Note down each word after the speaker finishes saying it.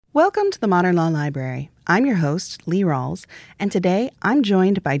Welcome to the Modern Law Library. I'm your host, Lee Rawls, and today I'm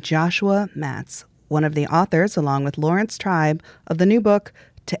joined by Joshua Matz, one of the authors, along with Laurence Tribe, of the new book,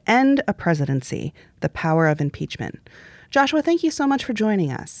 To End a Presidency, The Power of Impeachment. Joshua, thank you so much for joining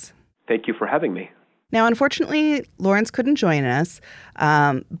us. Thank you for having me. Now, unfortunately, Laurence couldn't join us,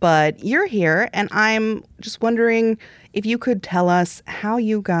 but you're here, and I'm just wondering if you could tell us how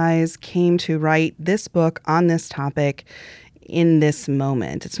you guys came to write this book on this topic in this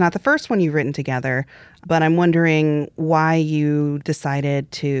moment. It's not the first one you've written together, but I'm wondering why you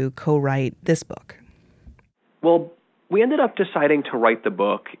decided to co-write this book. Well, we ended up deciding to write the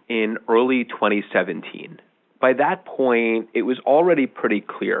book in early 2017. By that point, it was already pretty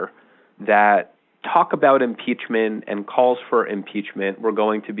clear that talk about impeachment and calls for impeachment were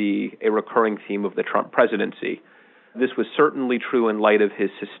going to be a recurring theme of the Trump presidency. This was certainly true in light of his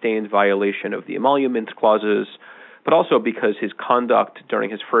sustained violation of the emoluments clauses, but also because his conduct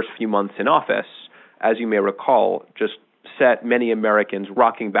during his first few months in office, as you may recall, just set many Americans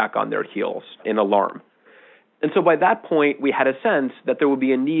rocking back on their heels in alarm. And so by that point, we had a sense that there would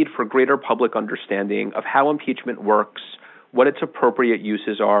be a need for greater public understanding of how impeachment works, what its appropriate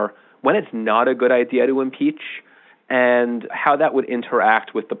uses are, when it's not a good idea to impeach, and how that would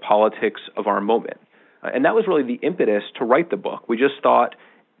interact with the politics of our moment. And that was really the impetus to write the book. We just thought,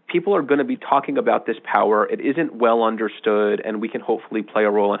 people are going to be talking about this power. It isn't well understood, and we can hopefully play a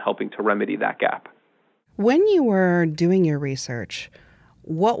role in helping to remedy that gap. When you were doing your research,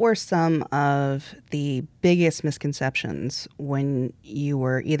 what were some of the biggest misconceptions when you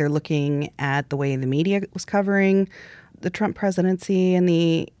were either looking at the way the media was covering the Trump presidency and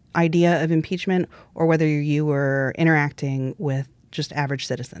the idea of impeachment, or whether you were interacting with just average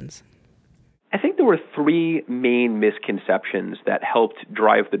citizens? I think there were three main misconceptions that helped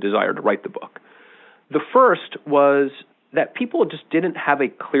drive the desire to write the book. The first was that people just didn't have a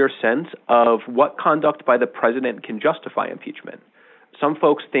clear sense of what conduct by the president can justify impeachment. Some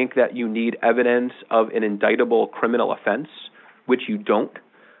folks think that you need evidence of an indictable criminal offense, which you don't,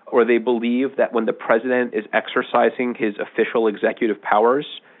 or they believe that when the president is exercising his official executive powers,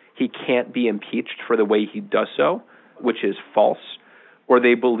 he can't be impeached for the way he does so, which is false. Or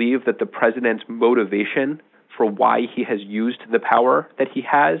they believe that the president's motivation for why he has used the power that he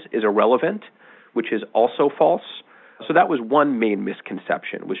has is irrelevant, which is also false. So that was one main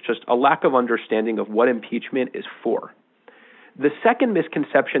misconception, was just a lack of understanding of what impeachment is for. The second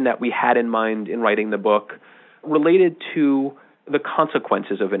misconception that we had in mind in writing the book related to the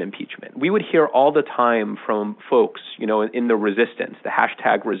consequences of an impeachment. We would hear all the time from folks, in the resistance, the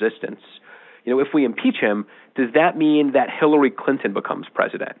hashtag resistance, if we impeach him, does that mean that Hillary Clinton becomes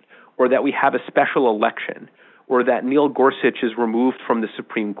president, or that we have a special election, or that Neil Gorsuch is removed from the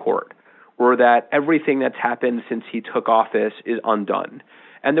Supreme Court, or that everything that's happened since he took office is undone?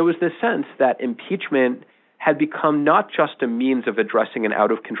 And there was this sense that impeachment had become not just a means of addressing an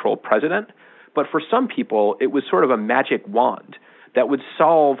out-of-control president, but for some people, it was sort of a magic wand that would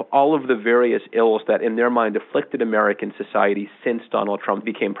solve all of the various ills that in their mind afflicted American society since Donald Trump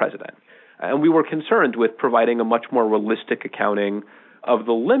became president. And we were concerned with providing a much more realistic accounting of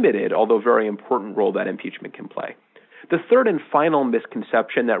the limited, although very important, role that impeachment can play. The third and final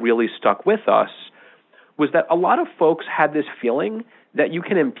misconception that really stuck with us was that a lot of folks had this feeling that you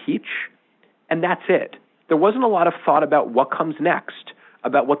can impeach and that's it. There wasn't a lot of thought about what comes next,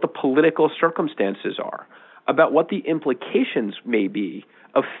 about what the political circumstances are, about what the implications may be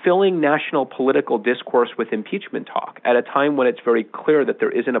of filling national political discourse with impeachment talk at a time when it's very clear that there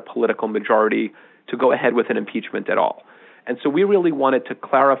isn't a political majority to go ahead with an impeachment at all. And so we really wanted to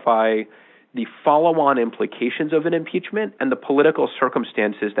clarify the follow-on implications of an impeachment and the political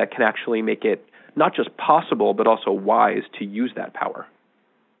circumstances that can actually make it not just possible, but also wise to use that power.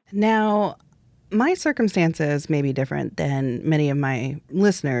 Now, my circumstances may be different than many of my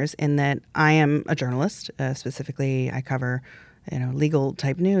listeners in that I am a journalist. Specifically, I cover legal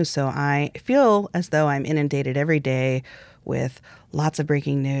type news. So I feel as though I'm inundated every day with lots of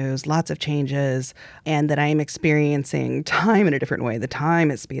breaking news, lots of changes, and that I am experiencing time in a different way. The time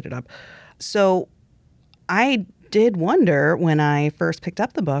is speeded up. So I did wonder when I first picked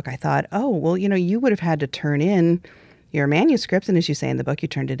up the book, I thought, oh, well, you would have had to turn in your manuscript. And as you say in the book, you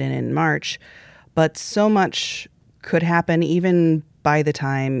turned it in March. But so much could happen even by the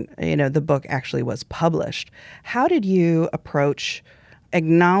time, the book actually was published. How did you approach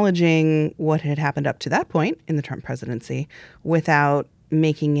acknowledging what had happened up to that point in the Trump presidency without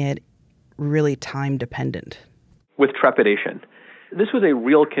making it really time dependent? With trepidation. This was a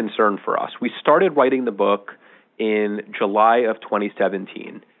real concern for us. We started writing the book in July of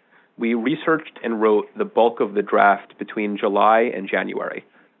 2017. We researched and wrote the bulk of the draft between July and January.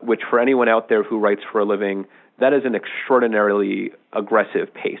 which for anyone out there who writes for a living, that is an extraordinarily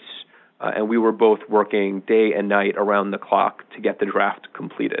aggressive pace. And we were both working day and night around the clock to get the draft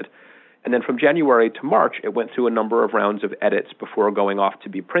completed. And then from January to March, it went through a number of rounds of edits before going off to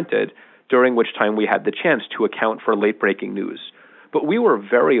be printed, during which time we had the chance to account for late-breaking news. But we were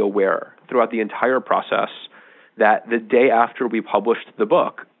very aware throughout the entire process that the day after we published the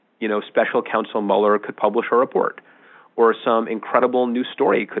book, Special Counsel Mueller could publish a report, or some incredible new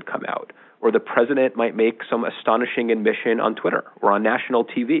story could come out, or the president might make some astonishing admission on Twitter or on national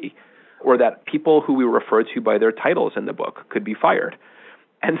TV, or that people who we refer to by their titles in the book could be fired.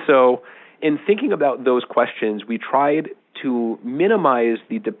 And so in thinking about those questions, we tried to minimize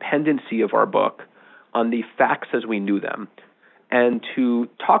the dependency of our book on the facts as we knew them, and to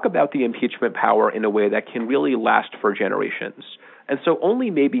talk about the impeachment power in a way that can really last for generations. And so only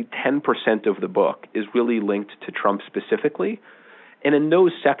maybe 10% of the book is really linked to Trump specifically. And in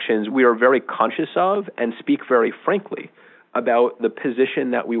those sections, we are very conscious of and speak very frankly about the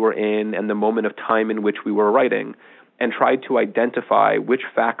position that we were in and the moment of time in which we were writing, and tried to identify which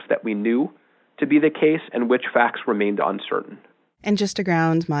facts that we knew to be the case and which facts remained uncertain. And just to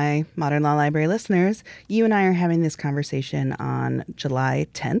ground my Modern Law Library listeners, you and I are having this conversation on July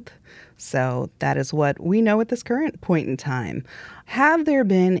 10th. So that is what we know at this current point in time. Have there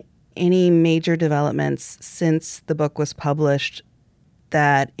been any major developments since the book was published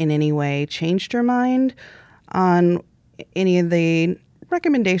that in any way changed your mind on any of the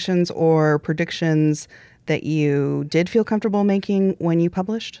recommendations or predictions that you did feel comfortable making when you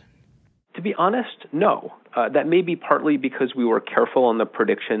published? To be honest, no. That may be partly because we were careful on the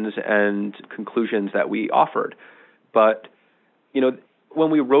predictions and conclusions that we offered. But, when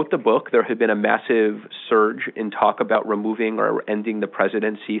we wrote the book, there had been a massive surge in talk about removing or ending the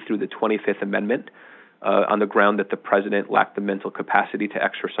presidency through the 25th Amendment on the ground that the president lacked the mental capacity to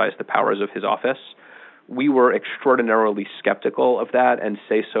exercise the powers of his office. We were extraordinarily skeptical of that and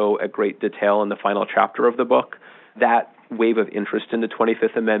say so at great detail in the final chapter of the book. That wave of interest in the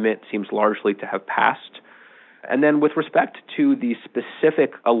 25th Amendment seems largely to have passed. And then with respect to the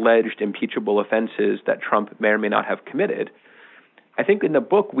specific alleged impeachable offenses that Trump may or may not have committed, I think in the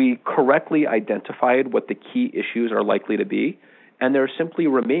book we correctly identified what the key issues are likely to be, and there simply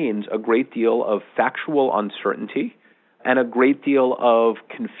remains a great deal of factual uncertainty and a great deal of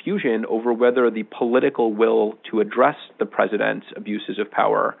confusion over whether the political will to address the president's abuses of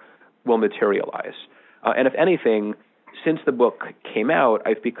power will materialize. And if anything, since the book came out,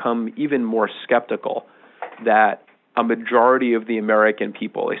 I've become even more skeptical that a majority of the American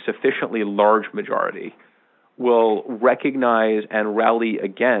people, a sufficiently large majority, will recognize and rally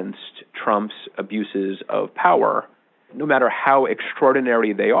against Trump's abuses of power, no matter how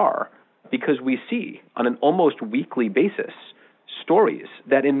extraordinary they are, because we see on an almost weekly basis stories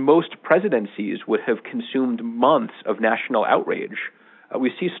that in most presidencies would have consumed months of national outrage.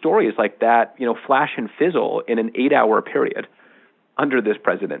 We see stories like that, flash and fizzle in an 8-hour period under this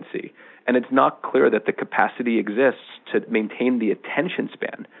presidency. And it's not clear that the capacity exists to maintain the attention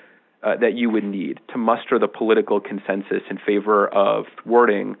span that you would need to muster the political consensus in favor of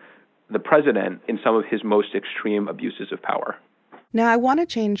thwarting the president in some of his most extreme abuses of power. Now, I want to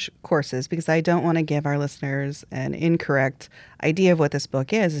change courses because I don't want to give our listeners an incorrect idea of what this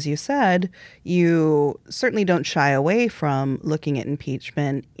book is. As you said, you certainly don't shy away from looking at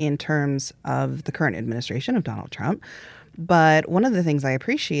impeachment in terms of the current administration of Donald Trump. But one of the things I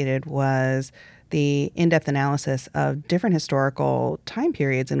appreciated was the in-depth analysis of different historical time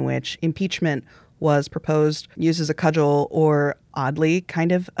periods in which impeachment was proposed, used as a cudgel, or oddly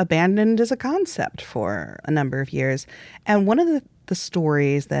kind of abandoned as a concept for a number of years. And one of the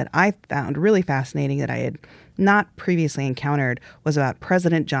stories that I found really fascinating that I had not previously encountered was about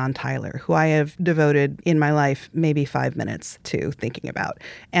President John Tyler, who I have devoted in my life maybe 5 minutes to thinking about.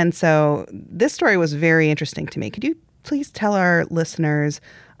 And so this story was very interesting to me. Could you please tell our listeners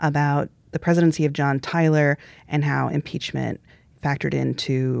about the presidency of John Tyler and how impeachment factored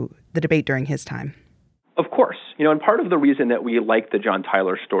into the debate during his time? Of course. And part of the reason that we like the John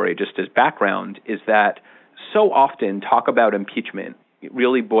Tyler story, just as background, is that so often talk about impeachment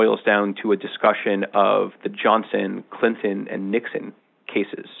really boils down to a discussion of the Johnson, Clinton, and Nixon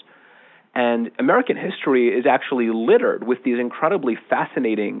cases. And American history is actually littered with these incredibly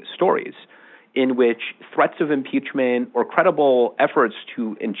fascinating stories in which threats of impeachment or credible efforts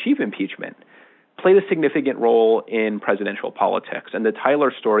to achieve impeachment played a significant role in presidential politics. And the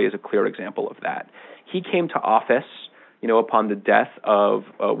Tyler story is a clear example of that. He came to office, upon the death of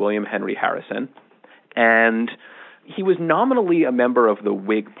William Henry Harrison, and he was nominally a member of the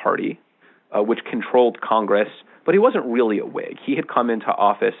Whig Party, which controlled Congress, but he wasn't really a Whig. He had come into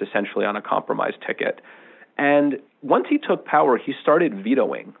office essentially on a compromise ticket. And once he took power, he started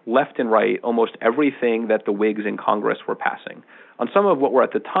vetoing left and right almost everything that the Whigs in Congress were passing on some of what were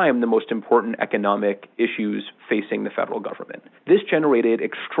at the time the most important economic issues facing the federal government. This generated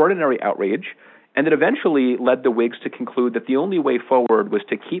extraordinary outrage, and it eventually led the Whigs to conclude that the only way forward was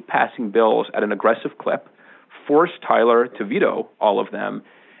to keep passing bills at an aggressive clip, force Tyler to veto all of them,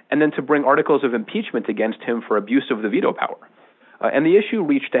 and then to bring articles of impeachment against him for abuse of the veto power. And the issue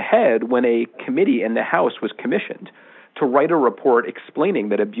reached a head when a committee in the House was commissioned to write a report explaining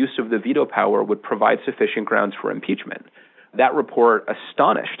that abuse of the veto power would provide sufficient grounds for impeachment. That report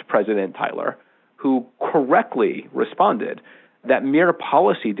astonished President Tyler, who correctly responded that mere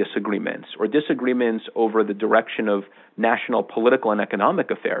policy disagreements or disagreements over the direction of national political and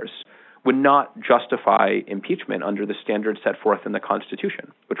economic affairs would not justify impeachment under the standards set forth in the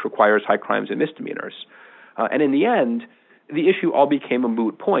Constitution, which requires high crimes and misdemeanors. And in the end, the issue all became a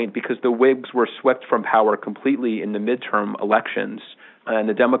moot point because the Whigs were swept from power completely in the midterm elections, and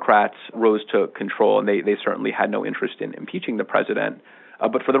the Democrats rose to control, and they certainly had no interest in impeaching the president.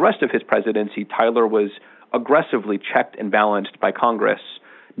 But for the rest of his presidency, Tyler was aggressively checked and balanced by Congress,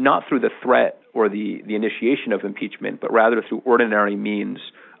 not through the threat or the initiation of impeachment, but rather through ordinary means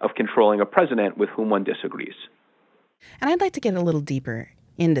of controlling a president with whom one disagrees. And I'd like to get a little deeper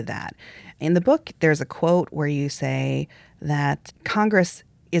into that. In the book, there's a quote where you say that Congress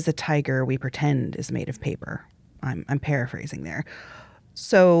is a tiger we pretend is made of paper. I'm paraphrasing there.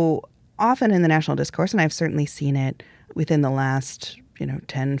 So often in the national discourse, and I've certainly seen it within the last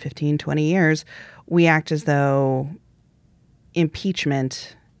 10, 15, 20 years, we act as though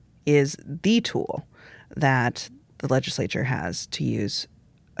impeachment is the tool that the legislature has to use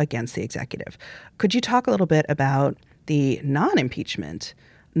against the executive. Could you talk a little bit about the non-impeachment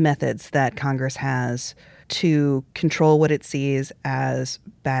methods that Congress has to control what it sees as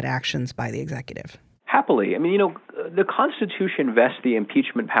bad actions by the executive? Happily. I mean, the Constitution vests the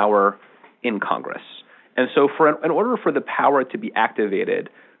impeachment power in Congress. And so in order for the power to be activated,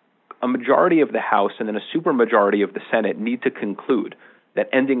 a majority of the House and then a supermajority of the Senate need to conclude that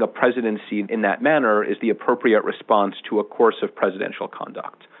ending a presidency in that manner is the appropriate response to a course of presidential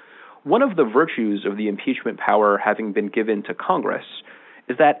conduct. One of the virtues of the impeachment power having been given to Congress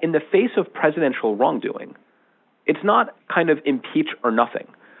is that in the face of presidential wrongdoing, it's not kind of impeach or nothing.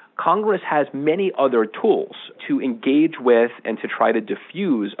 Congress has many other tools to engage with and to try to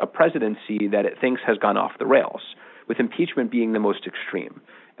diffuse a presidency that it thinks has gone off the rails, with impeachment being the most extreme.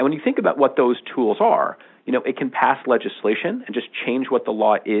 And when you think about what those tools are, it can pass legislation and just change what the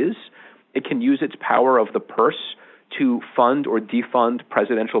law is. It can use its power of the purse to fund or defund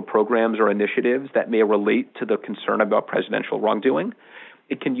presidential programs or initiatives that may relate to the concern about presidential wrongdoing.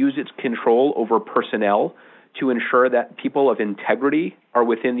 It can use its control over personnel to ensure that people of integrity are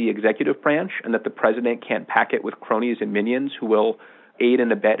within the executive branch and that the president can't pack it with cronies and minions who will aid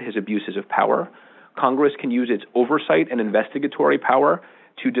and abet his abuses of power. Congress can use its oversight and investigatory power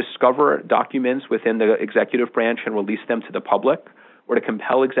to discover documents within the executive branch and release them to the public, or to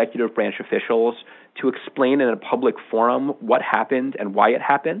compel executive branch officials to explain in a public forum what happened and why it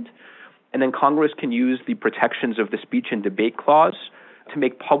happened. And then Congress can use the protections of the speech and debate clause to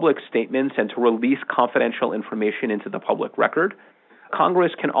make public statements and to release confidential information into the public record.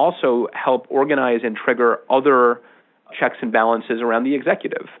 Congress can also help organize and trigger other checks and balances around the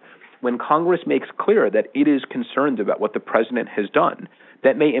executive. When Congress makes clear that it is concerned about what the president has done,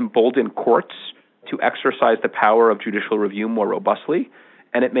 that may embolden courts to exercise the power of judicial review more robustly,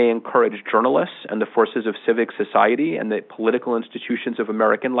 and it may encourage journalists and the forces of civic society and the political institutions of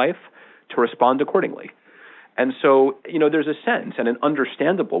American life to respond accordingly. And so, there's a sense, and an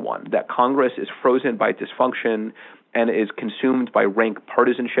understandable one, that Congress is frozen by dysfunction and is consumed by rank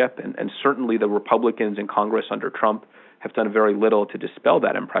partisanship, and certainly the Republicans in Congress under Trump have done very little to dispel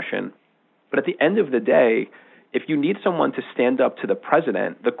that impression. But at the end of the day, if you need someone to stand up to the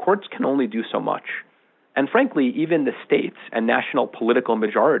president, the courts can only do so much. And frankly, even the states and national political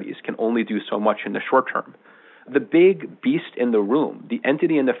majorities can only do so much in the short term. The big beast in the room, the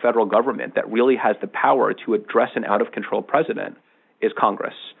entity in the federal government that really has the power to address an out-of-control president, is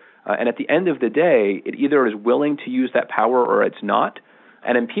Congress. And at the end of the day, it either is willing to use that power or it's not.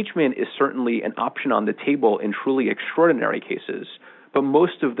 And impeachment is certainly an option on the table in truly extraordinary cases. But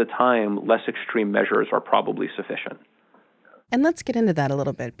most of the time, less extreme measures are probably sufficient. And let's get into that a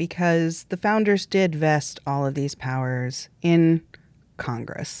little bit, because the founders did vest all of these powers in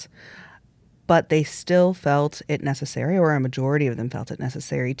Congress. But they still felt it necessary, or a majority of them felt it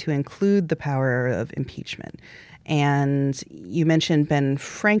necessary, to include the power of impeachment. And you mentioned Ben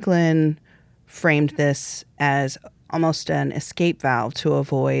Franklin framed this as almost an escape valve to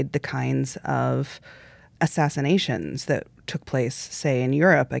avoid the kinds of assassinations that took place, say, in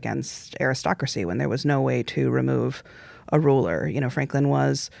Europe against aristocracy when there was no way to remove a ruler. Franklin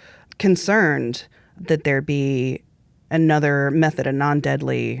was concerned that there be another method, a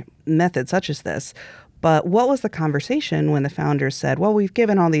non-deadly method such as this. But what was the conversation when the founders said, well, we've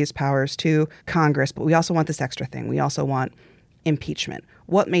given all these powers to Congress, but we also want this extra thing. We also want impeachment.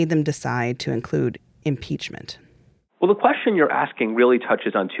 What made them decide to include impeachment? Well, the question you're asking really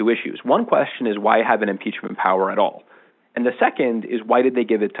touches on two issues. One question is, why have an impeachment power at all? And the second is, why did they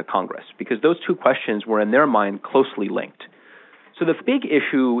give it to Congress? Because those two questions were, in their mind, closely linked. So the big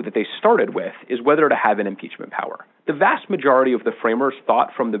issue that they started with is whether to have an impeachment power. The vast majority of the framers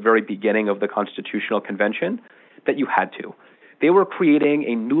thought from the very beginning of the Constitutional Convention that you had to. They were creating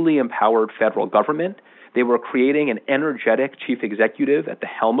a newly empowered federal government. They were creating an energetic chief executive at the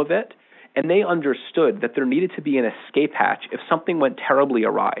helm of it. And they understood that there needed to be an escape hatch if something went terribly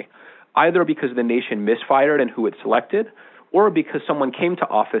awry, either because the nation misfired in who it selected, or because someone came to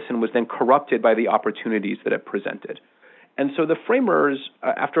office and was then corrupted by the opportunities that it presented. And so the framers,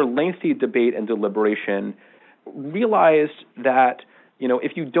 after lengthy debate and deliberation, realized that,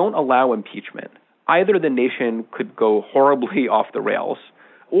 if you don't allow impeachment, either the nation could go horribly off the rails,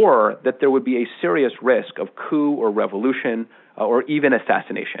 or that there would be a serious risk of coup or revolution or even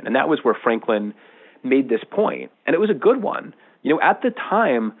assassination. And that was where Franklin made this point. And it was a good one. At the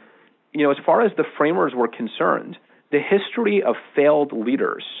time, as far as the framers were concerned, the history of failed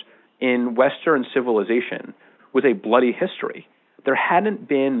leaders in Western civilization was a bloody history. There hadn't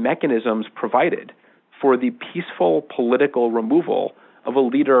been mechanisms provided for the peaceful political removal of a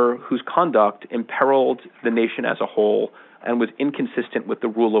leader whose conduct imperiled the nation as a whole and was inconsistent with the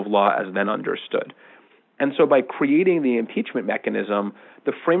rule of law as then understood. And so by creating the impeachment mechanism,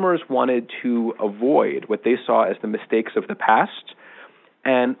 the framers wanted to avoid what they saw as the mistakes of the past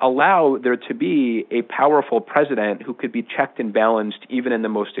and allow there to be a powerful president who could be checked and balanced even in the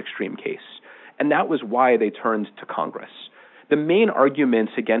most extreme case. And that was why they turned to Congress. The main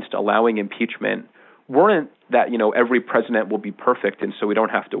arguments against allowing impeachment weren't that, every president will be perfect and so we don't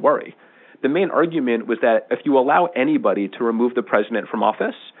have to worry. The main argument was that if you allow anybody to remove the president from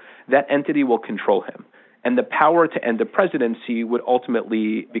office, that entity will control him. And the power to end the presidency would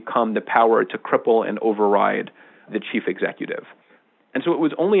ultimately become the power to cripple and override the chief executive. And so it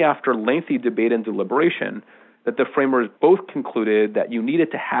was only after lengthy debate and deliberation that the framers both concluded that you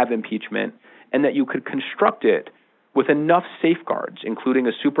needed to have impeachment and that you could construct it with enough safeguards, including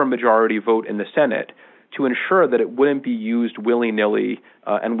a supermajority vote in the Senate, to ensure that it wouldn't be used willy-nilly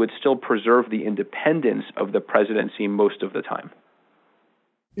and would still preserve the independence of the presidency most of the time.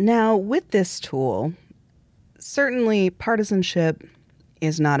 Now, with this tool, certainly partisanship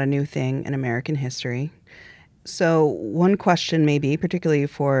is not a new thing in American history. So one question may be, particularly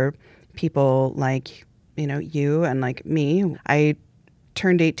for people like, you and like me, I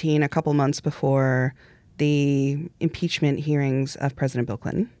turned 18 a couple months before the impeachment hearings of President Bill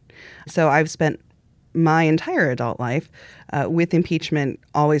Clinton. So I've spent my entire adult life with impeachment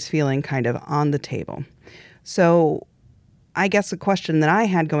always feeling kind of on the table. So I guess the question that I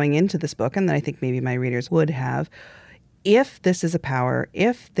had going into this book, and that I think maybe my readers would have, if this is a power,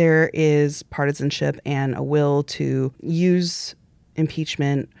 if there is partisanship and a will to use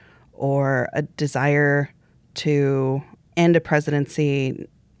impeachment or a desire to end a presidency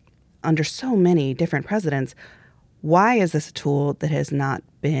under so many different presidents, why is this a tool that has not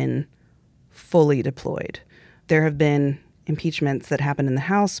been fully deployed? There have been impeachments that happened in the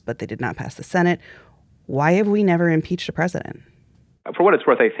House, but they did not pass the Senate. Why have we never impeached a president? For what it's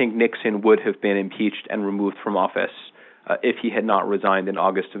worth, I think Nixon would have been impeached and removed from office if he had not resigned in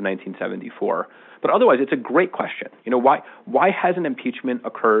August of 1974. But otherwise, it's a great question. Why hasn't impeachment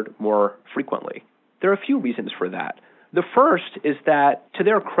occurred more frequently? There are a few reasons for that. The first is that, to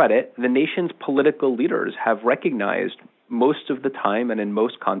their credit, the nation's political leaders have recognized most of the time and in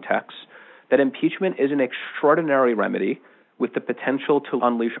most contexts that impeachment is an extraordinary remedy with the potential to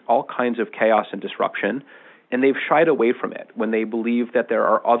unleash all kinds of chaos and disruption, and they've shied away from it when they believe that there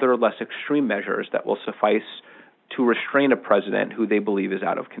are other less extreme measures that will suffice to restrain a president who they believe is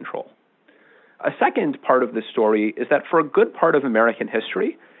out of control. A second part of this story is that for a good part of American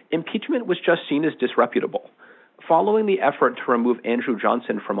history, impeachment was just seen as disreputable. Following the effort to remove Andrew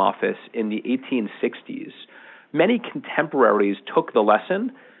Johnson from office in the 1860s, many contemporaries took the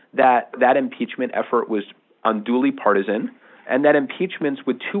lesson that that impeachment effort was unduly partisan and that impeachments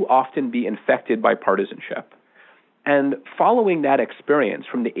would too often be infected by partisanship. And following that experience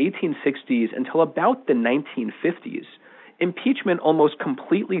from the 1860s until about the 1950s, impeachment almost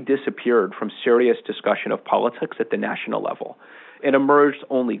completely disappeared from serious discussion of politics at the national level. It emerged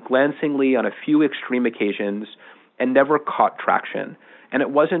only glancingly on a few extreme occasions and never caught traction. And it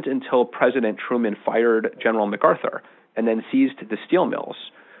wasn't until President Truman fired General MacArthur and then seized the steel mills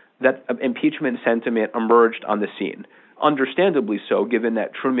that impeachment sentiment emerged on the scene. Understandably so, given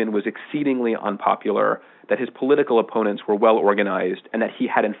that Truman was exceedingly unpopular, that his political opponents were well organized, and that he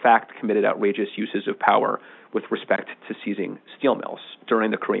had in fact committed outrageous uses of power with respect to seizing steel mills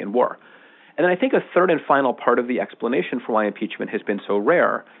during the Korean War. And then I think a third and final part of the explanation for why impeachment has been so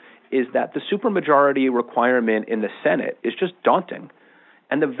rare is that the supermajority requirement in the Senate is just daunting.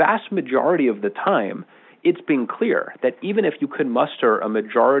 And the vast majority of the time, it's been clear that even if you could muster a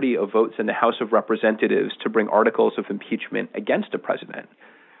majority of votes in the House of Representatives to bring articles of impeachment against a president,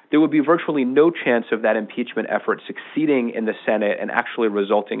 there would be virtually no chance of that impeachment effort succeeding in the Senate and actually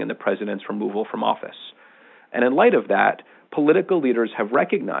resulting in the president's removal from office. And in light of that, political leaders have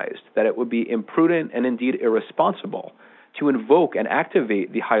recognized that it would be imprudent and indeed irresponsible to invoke and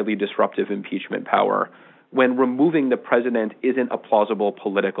activate the highly disruptive impeachment power when removing the president isn't a plausible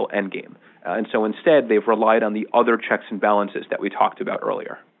political endgame. And so instead, they've relied on the other checks and balances that we talked about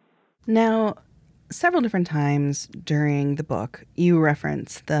earlier. Now, several different times during the book, you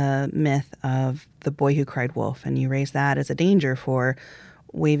reference the myth of the boy who cried wolf, and you raise that as a danger for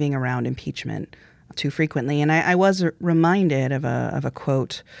waving around impeachment too frequently. And I was reminded of a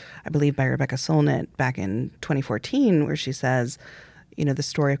quote, I believe by Rebecca Solnit back in 2014, where she says, the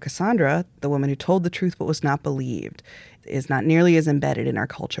story of Cassandra, the woman who told the truth but was not believed, is not nearly as embedded in our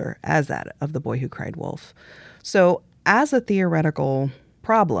culture as that of the boy who cried wolf. So as a theoretical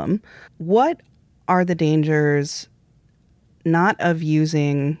problem, what are the dangers not of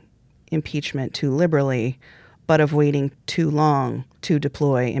using impeachment too liberally, but of waiting too long to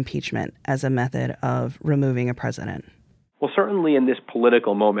deploy impeachment as a method of removing a president? Well, certainly in this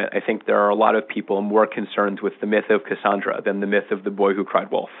political moment, I think there are a lot of people more concerned with the myth of Cassandra than the myth of the boy who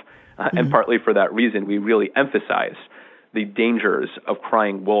cried wolf. And partly for that reason, we really emphasize the dangers of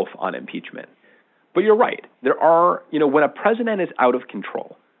crying wolf on impeachment. But you're right. There are, when a president is out of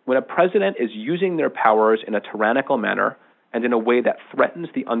control, when a president is using their powers in a tyrannical manner and in a way that threatens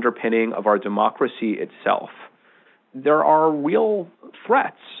the underpinning of our democracy itself, there are real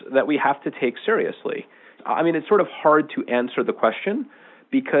threats that we have to take seriously. I mean, it's sort of hard to answer the question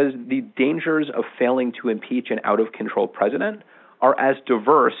because the dangers of failing to impeach an out-of-control president are as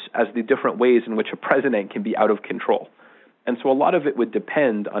diverse as the different ways in which a president can be out of control. And so a lot of it would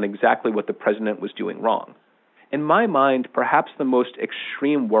depend on exactly what the president was doing wrong. In my mind, perhaps the most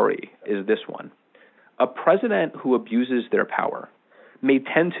extreme worry is this one. A president who abuses their power may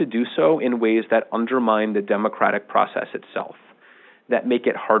tend to do so in ways that undermine the democratic process itself, that make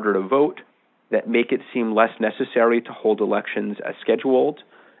it harder to vote, that make it seem less necessary to hold elections as scheduled,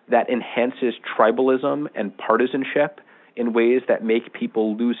 that enhances tribalism and partisanship in ways that make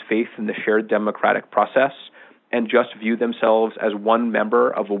people lose faith in the shared democratic process and just view themselves as one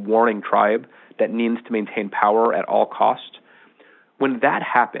member of a warring tribe that needs to maintain power at all cost. When that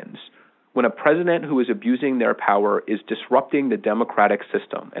happens, when a president who is abusing their power is disrupting the democratic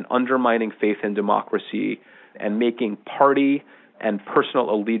system and undermining faith in democracy and making party and personal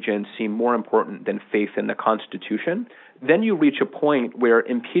allegiance seem more important than faith in the Constitution, then you reach a point where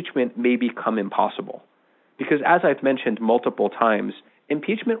impeachment may become impossible. Because as I've mentioned multiple times,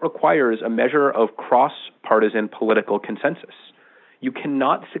 impeachment requires a measure of cross-partisan political consensus. You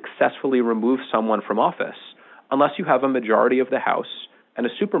cannot successfully remove someone from office unless you have a majority of the House and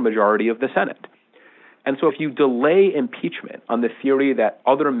a supermajority of the Senate. And so if you delay impeachment on the theory that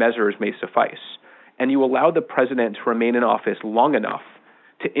other measures may suffice, and you allow the president to remain in office long enough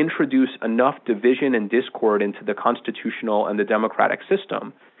to introduce enough division and discord into the constitutional and the democratic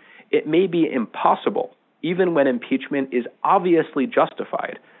system, it may be impossible, even when impeachment is obviously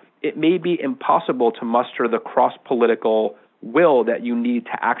justified, it may be impossible to muster the cross-political will that you need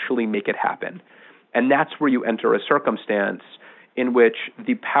to actually make it happen. And that's where you enter a circumstance in which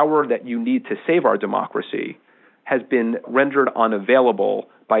the power that you need to save our democracy has been rendered unavailable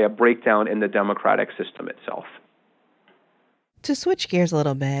by a breakdown in the democratic system itself. To switch gears a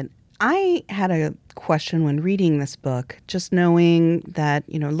little bit, I had a question when reading this book, just knowing that,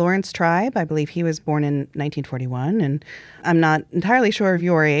 Lawrence Tribe, I believe he was born in 1941, and I'm not entirely sure of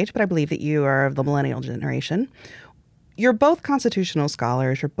your age, but I believe that you are of the millennial generation. You're both constitutional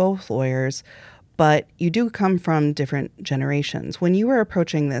scholars, you're both lawyers, but you do come from different generations. When you were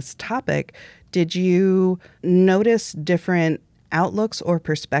approaching this topic, did you notice different outlooks or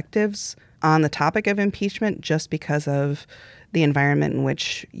perspectives on the topic of impeachment just because of the environment in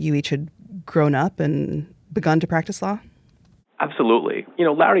which you each had grown up and begun to practice law? Absolutely.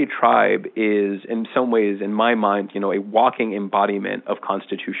 Larry Tribe is, in some ways, in my mind, a walking embodiment of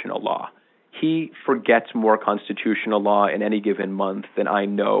constitutional law. He forgets more constitutional law in any given month than I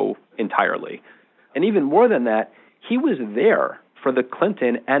know entirely. And even more than that, he was there for the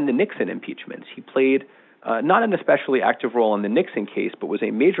Clinton and the Nixon impeachments. He played not an especially active role in the Nixon case, but was a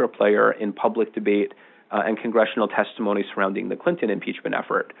major player in public debate and congressional testimony surrounding the Clinton impeachment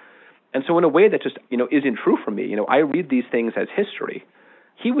effort. And so in a way that just, isn't true for me, I read these things as history.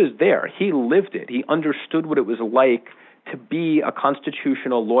 He was there. He lived it. He understood what it was like to be a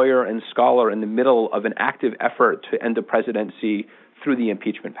constitutional lawyer and scholar in the middle of an active effort to end the presidency through the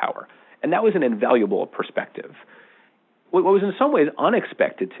impeachment power. And that was an invaluable perspective. What was in some ways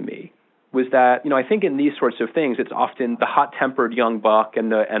unexpected to me was that, I think in these sorts of things, it's often the hot-tempered young buck and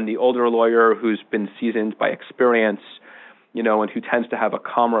the older lawyer who's been seasoned by experience, and who tends to have a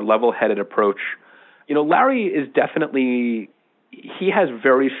calmer, level-headed approach. Larry is definitely, he has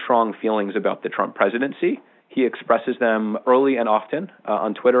very strong feelings about the Trump presidency. He expresses them early and often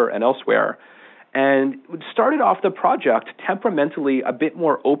on Twitter and elsewhere, and started off the project temperamentally a bit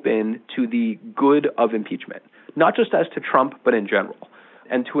more open to the good of impeachment, not just as to Trump, but in general,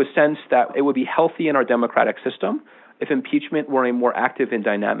 and to a sense that it would be healthy in our democratic system if impeachment were a more active and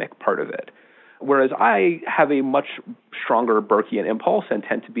dynamic part of it. Whereas I have a much stronger Burkean impulse and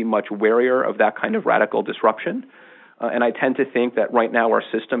tend to be much warier of that kind of radical disruption. And I tend to think that right now our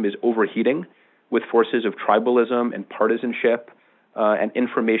system is overheating with forces of tribalism and partisanship and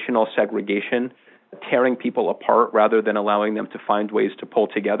informational segregation, tearing people apart rather than allowing them to find ways to pull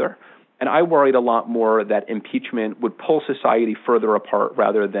together. And I worried a lot more that impeachment would pull society further apart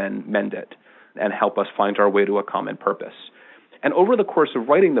rather than mend it and help us find our way to a common purpose. And over the course of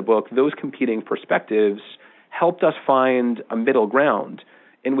writing the book, those competing perspectives helped us find a middle ground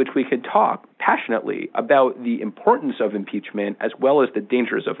in which we could talk passionately about the importance of impeachment as well as the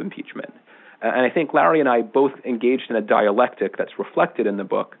dangers of impeachment. And I think Larry and I both engaged in a dialectic that's reflected in the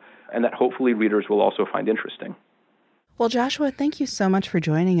book and that hopefully readers will also find interesting. Well, Joshua, thank you so much for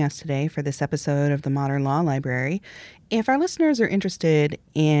joining us today for this episode of the Modern Law Library. If our listeners are interested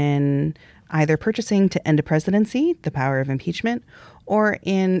in either purchasing To End a Presidency, The Power of Impeachment, or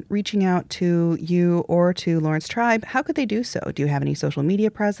in reaching out to you or to Laurence Tribe, how could they do so? Do you have any social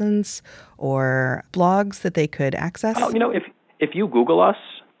media presence or blogs that they could access? If you Google us,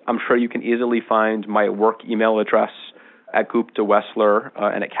 I'm sure you can easily find my work email address at Gupta Wessler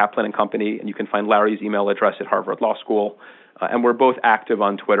and at Kaplan and Company, and you can find Larry's email address at Harvard Law School. And we're both active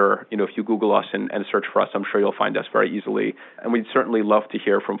on Twitter. If you Google us and search for us, I'm sure you'll find us very easily. And we'd certainly love to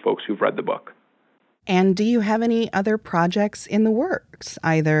hear from folks who've read the book. And do you have any other projects in the works,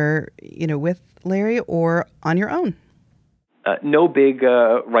 either, with Larry or on your own? No big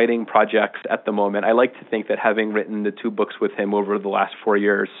writing projects at the moment. I like to think that having written the 2 books with him over the last 4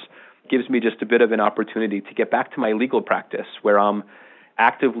 years gives me just a bit of an opportunity to get back to my legal practice, where I'm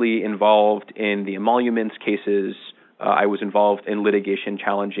actively involved in the emoluments cases. I was involved in litigation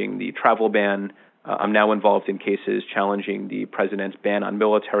challenging the travel ban. I'm now involved in cases challenging the president's ban on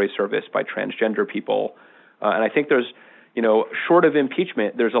military service by transgender people. And I think there's, short of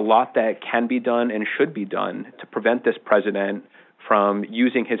impeachment, there's a lot that can be done and should be done to prevent this president from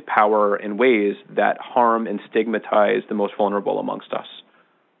using his power in ways that harm and stigmatize the most vulnerable amongst us.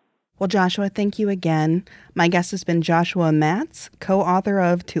 Well, Joshua, thank you again. My guest has been Joshua Matz, co-author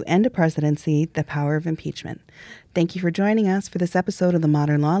of To End a Presidency, The Power of Impeachment. Thank you for joining us for this episode of the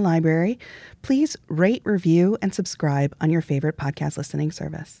Modern Law Library. Please rate, review, and subscribe on your favorite podcast listening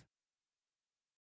service.